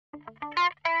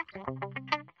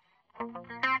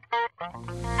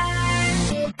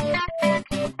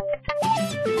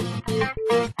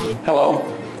Hello,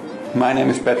 my name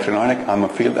is Petri Noinek. I'm a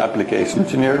field application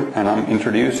engineer and I'm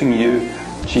introducing you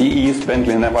GE's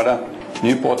Bentley Nevada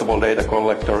new portable data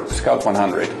collector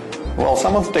SCOUT100. Well,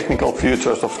 some of the technical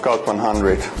features of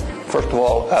SCOUT100. First of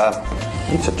all,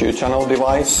 it's a 2-channel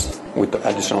device with the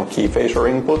additional key phaser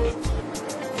input.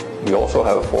 We also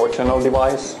have a 4-channel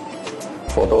device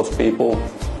for those people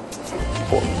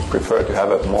who prefer to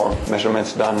have more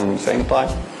measurements done at the same time.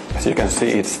 As you can see,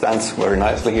 it stands very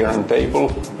nicely here on the table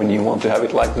when you want to have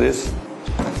it like this.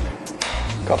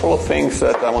 A couple of things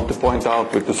that I want to point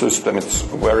out with the system: it's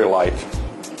very light.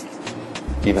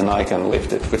 Even I can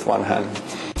lift it with one hand.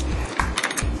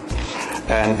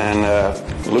 And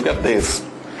look at this,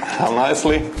 how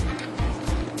nicely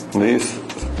these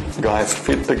guys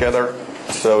fit together.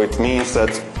 So it means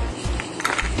that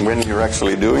when you're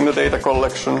actually doing the data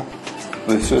collection,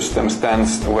 the system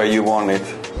stands where you want it.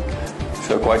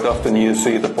 So quite often you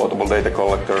see the portable data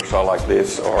collectors are like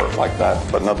this or like that,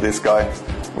 but not this guy.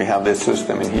 We have this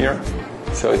system in here,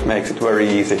 so it makes it very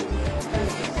easy.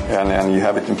 And you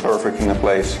have it in a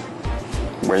place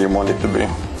where you want it to be.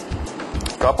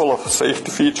 A couple of safety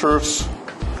features.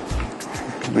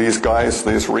 These guys,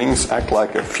 these rings act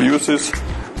like fuses.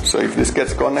 So if this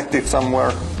gets connected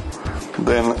somewhere,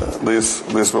 then this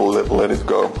will let it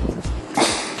go.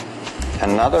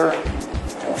 Another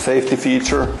safety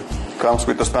feature comes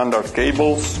with the standard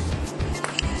cables.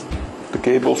 The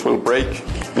cables will break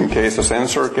in case a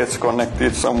sensor gets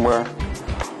connected somewhere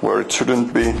where it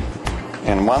shouldn't be.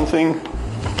 And one thing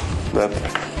that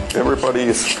everybody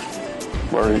is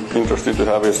very interested to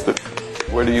have is that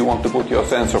where do you want to put your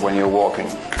sensor when you're walking?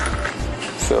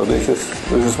 So this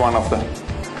is one of the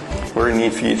very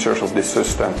neat features of this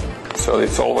system. So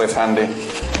it's always handy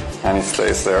and it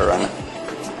stays there and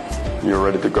you're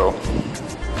ready to go.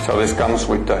 So this comes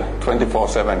with the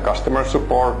 24/7 customer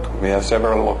support. We have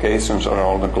several locations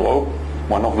around the globe.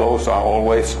 One of those are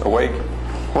always awake.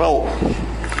 Well,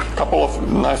 a couple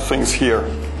of nice things here.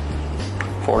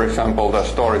 For example, the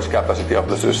storage capacity of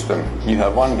the system. You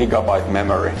have 1 gigabyte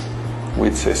memory,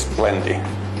 which is plenty.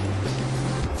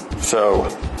 So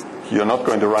you're not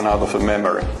going to run out of the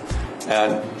memory.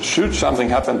 And should something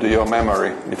happen to your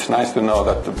memory, it's nice to know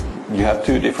that you have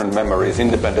 2 different memories,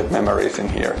 independent memories in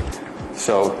here.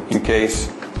 So in case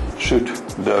should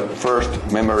the first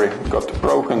memory got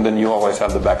broken, then you always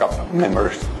have the backup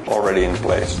memories already in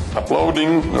place.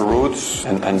 Uploading the routes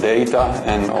and data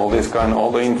and all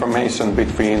the information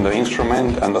between the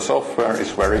instrument and the software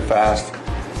is very fast.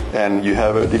 And you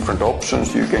have different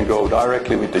options. You can go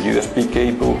directly with the USB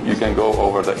cable. You can go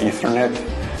over the Ethernet.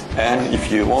 And if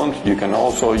you want, you can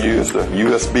also use the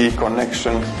USB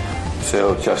connection.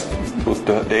 So just put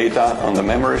the data on the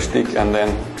memory stick and then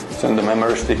send the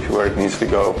memory stick where it needs to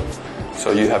go.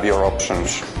 So you have your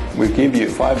options. We give you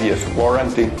 5 years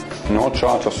warranty, no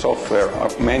charge of software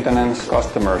maintenance,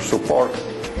 customer support,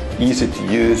 easy to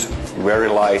use, very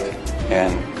light,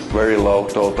 and very low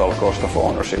total cost of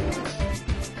ownership.